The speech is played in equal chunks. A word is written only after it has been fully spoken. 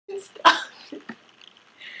Stop.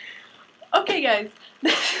 Okay, guys.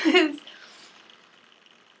 This is...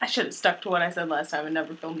 I should have stuck to what I said last time and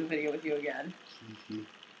never filmed a video with you again.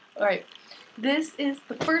 Alright. This is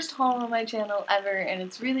the first haul on my channel ever, and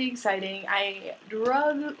it's really exciting. I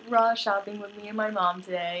drug Ross shopping with me and my mom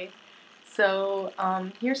today. So,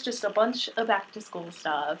 here's just a bunch of back-to-school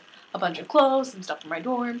stuff. A bunch of clothes, some stuff from my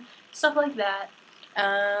dorm, stuff like that.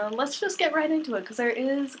 Let's just get right into it, because there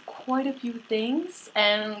is quite a few things,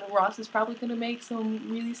 and Ross is probably going to make some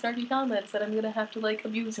really snarky comments that I'm going to have to, like,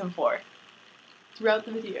 abuse him for throughout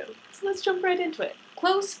the video. So let's jump right into it.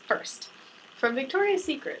 Clothes first. From Victoria's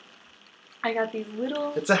Secret, I got these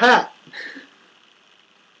little... It's a hat!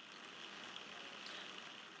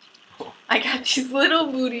 I got these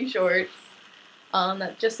little booty shorts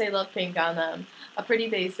that just say Love Pink on them. A pretty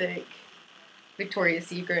basic Victoria's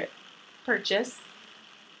Secret purchase.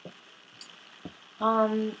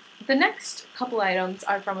 The next couple items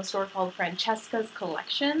are from a store called Francesca's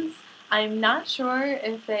Collections. I'm not sure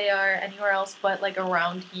if they are anywhere else but like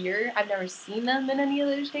around here. I've never seen them in any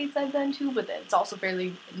other states I've been to, but it's also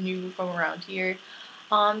fairly new from around here.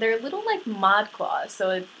 They're little like mod cloths, so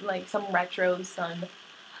it's like some retro, some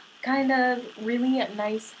kind of really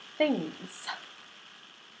nice things.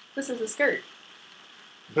 This is a skirt.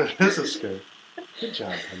 This is a skirt. Good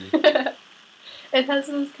job, honey. It has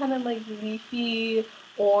this kind of like leafy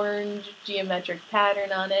orange geometric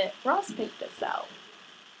pattern on it. Ross picked this out.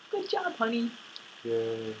 Good job, honey.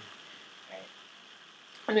 Yay. Right.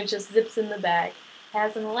 And it just zips in the back.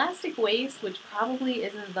 Has an elastic waist, which probably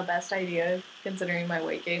isn't the best idea considering my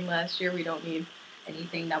weight gain last year. We don't need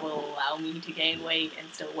anything that will allow me to gain weight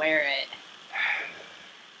and still wear it.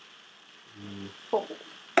 Fold.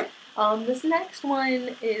 This next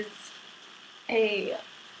one is a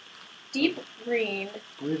deep green.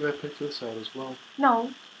 I believe I picked this out as well.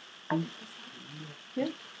 No. I picked this out.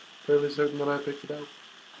 Yeah. Fairly certain that I picked it out.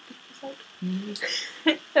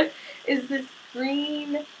 Is this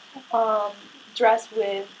green dress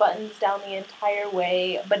with buttons down the entire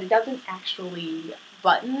way, but it doesn't actually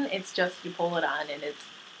button. It's just you pull it on and it's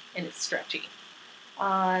stretchy.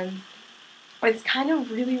 It's kind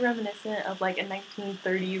of really reminiscent of like a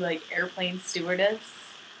 1930 like airplane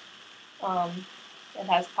stewardess. It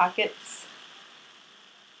has pockets.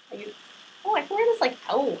 I can wear this like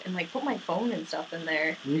out and like put my phone and stuff in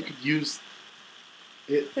there. You could use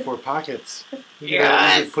it for pockets. You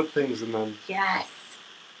Yes! could put things in them. Yes!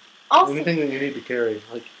 Also, anything that you need to carry,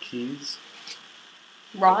 like keys.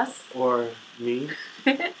 Ross. Or me.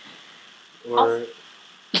 Or...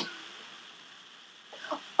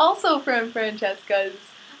 Also from Francesca's,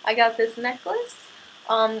 I got this necklace.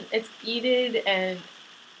 It's beaded and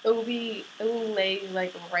it'll lay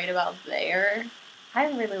like right about there. I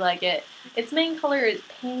really like it. Its main color is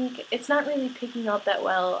pink. It's not really picking up that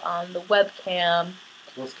well on the webcam.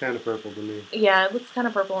 It looks kind of purple to me. Yeah, it looks kind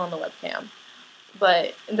of purple on the webcam.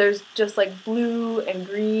 But there's just like blue and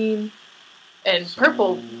green and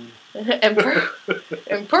purple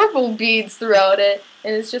and purple beads throughout it,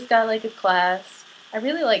 and it's just got like a clasp. I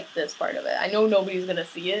really like this part of it. I know nobody's gonna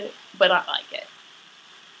see it, but I like it.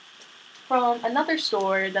 From another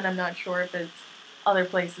store that I'm not sure if it's other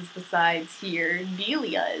places besides here,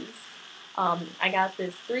 Delia's. I got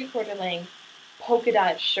this 3/4 length polka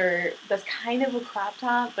dot shirt that's kind of a crop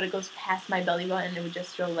top, but it goes past my belly button. It would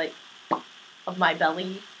just show like of my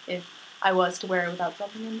belly if I was to wear it without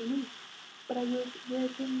something underneath. But I would wear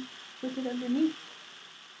things with it underneath.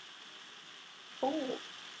 Oh.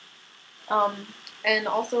 And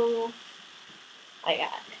also I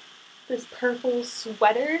got this purple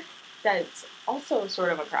sweater that's also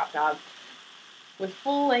sort of a crop top with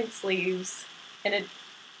full length sleeves, and it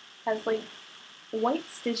has like white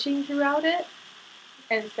stitching throughout it,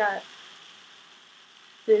 and it's got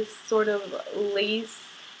this sort of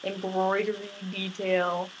lace embroidery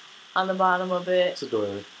detail on the bottom of it. It's a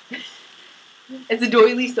doily. It's a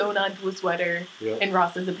doily sewn onto a sweater, yep. in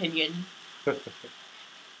Ross's opinion.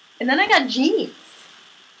 And then I got jeans.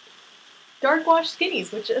 Dark wash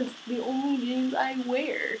skinnies, which is the only jeans I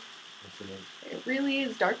wear. It really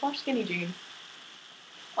is dark wash skinny jeans.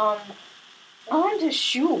 On to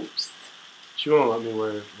shoes. She won't let me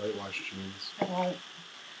wear light wash jeans. I won't.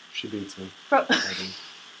 She beats me.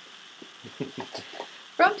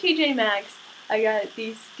 From TJ Maxx, I got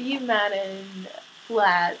these Steve Madden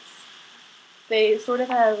flats. They sort of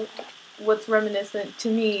have what's reminiscent to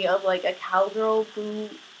me of like a cowgirl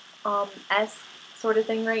boot esque sort of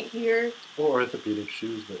thing right here. Or orthopedic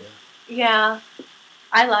shoes, but yeah. Yeah,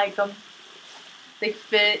 I like them. They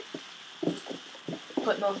fit.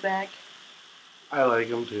 Putting those back. I like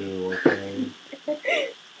them too, okay.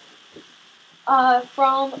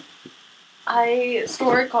 From a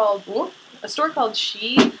store called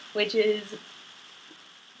She, which is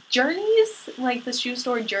Journeys. Like the shoe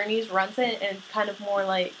store Journeys runs it, and it's kind of more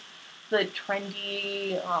like the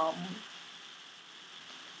trendy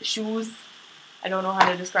shoes. I don't know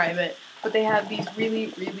how to describe it, but they have these really,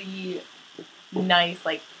 really nice,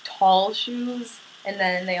 like, tall shoes, and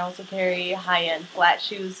then they also carry high-end flat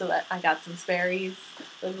shoes, so that I got some Sperry's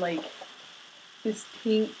with, like, this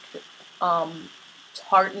pink,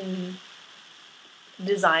 tartan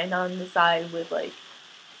design on the side with, like,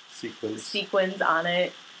 sequins on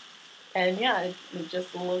it, and yeah, it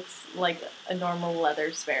just looks like a normal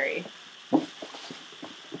leather Sperry.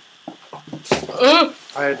 I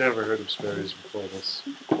had never heard of Sperry's before this.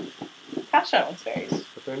 Gosh, I own Sperry's.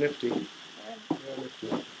 But they're nifty. They're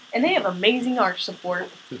nifty. And they have amazing arch support.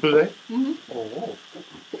 Do they? Mm-hmm. Oh.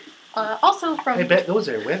 Also from... I bet those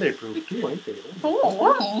are weatherproof too, aren't they?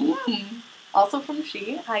 Also from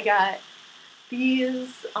She, I got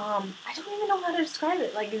these, I don't even know how to describe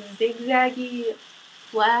it, like zigzaggy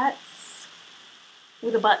flats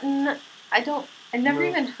with a button. I never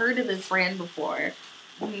even heard of this brand before.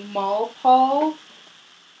 Paul.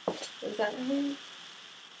 Is that right?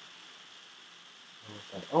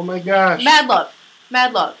 Oh my gosh. Mad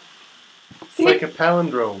Love. It's like a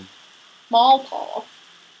palindrome. Paul.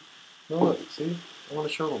 No, look, see? I want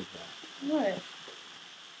to show them that. What?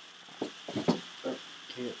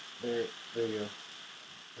 Okay, there you go.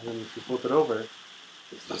 And then if you flip it over,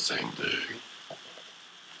 it's the same thing. Oh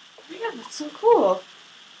my god, that's so cool.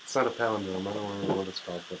 It's not a palindrome. I don't remember what it's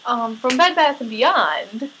called. But From Bed Bath &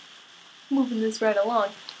 Beyond, moving this right along,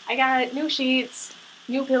 I got new sheets,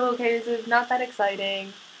 new pillowcases, not that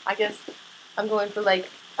exciting. I guess I'm going for, like,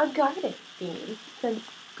 a garden theme, since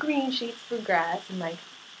green sheets for grass and, like,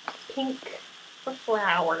 pink for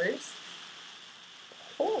flowers.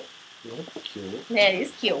 Oh. that's cute. That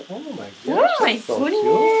is cute. Oh my gosh, Oh my that's so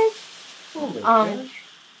goodness. cute. Oh my gosh.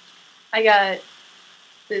 I got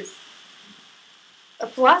this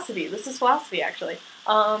Philosophy. This is Philosophy, actually.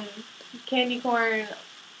 Candy corn,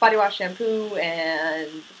 body wash, shampoo, and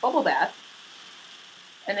bubble bath.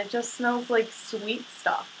 And it just smells like sweet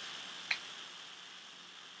stuff.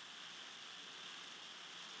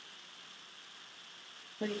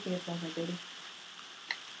 What do you think it smells like, baby?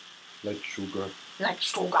 Like sugar. Like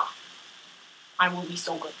sugar. I will be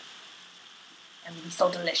so good. I will be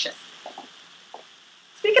so delicious.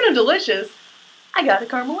 Speaking of delicious, I got a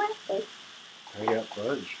caramel apple. I got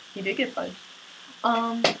fudge. You did get fudge.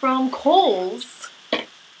 From Kohl's,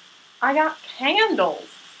 I got candles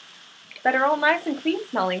that are all nice and clean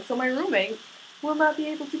smelling, so my roommate will not be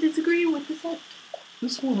able to disagree with the scent.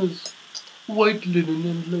 This one is white linen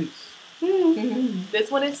and lace. Mm-hmm.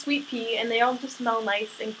 This one is sweet pea, and they all just smell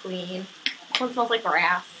nice and clean. This one smells like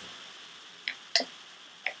grass.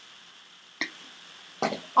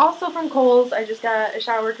 Also from Kohl's, I just got a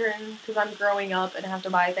shower curtain because I'm growing up and have to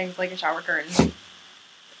buy things like a shower curtain.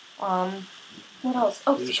 What else?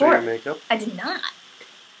 Oh, Did you Sephora. show your makeup? I did not.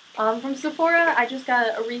 From Sephora, I just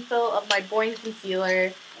got a refill of my boi-ing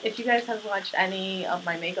concealer. If you guys have watched any of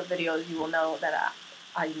my makeup videos, you will know that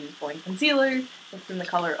I use boi-ing concealer. It's in the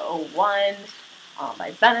color 01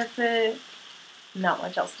 by Benefit. Not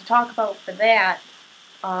much else to talk about for that.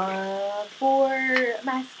 For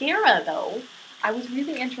mascara, though, I was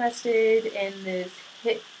really interested in this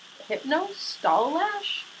Hypno Stall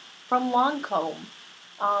Lash from Lancome.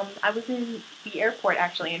 I was in the airport,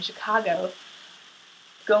 actually, in Chicago,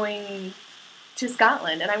 going to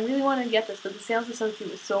Scotland, and I really wanted to get this, but the sales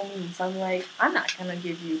associate was so mean, so I'm like, I'm not going to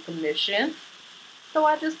give you commission, so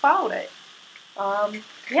I just bought it.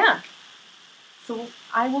 Yeah. So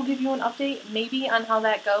I will give you an update, maybe, on how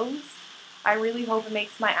that goes. I really hope it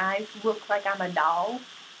makes my eyes look like I'm a doll,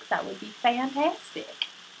 because that would be fantastic.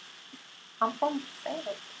 I'm from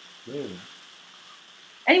Savage. Yeah.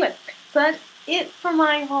 Anyway, so that's it for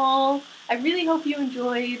my haul. I really hope you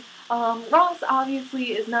enjoyed. Ross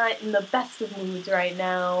obviously is not in the best of moods right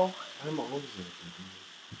now. I'm always in a good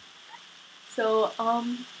mood. So,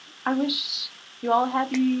 I wish you all a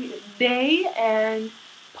happy day, and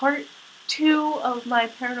part 2 of my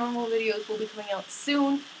paranormal videos will be coming out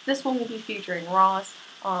soon. This one will be featuring Ross.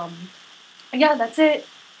 Yeah, that's it.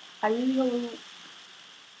 I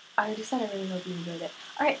already said I really hope you enjoyed it.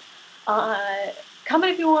 Alright,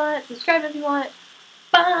 comment if you want, subscribe if you want.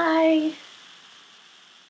 Bye!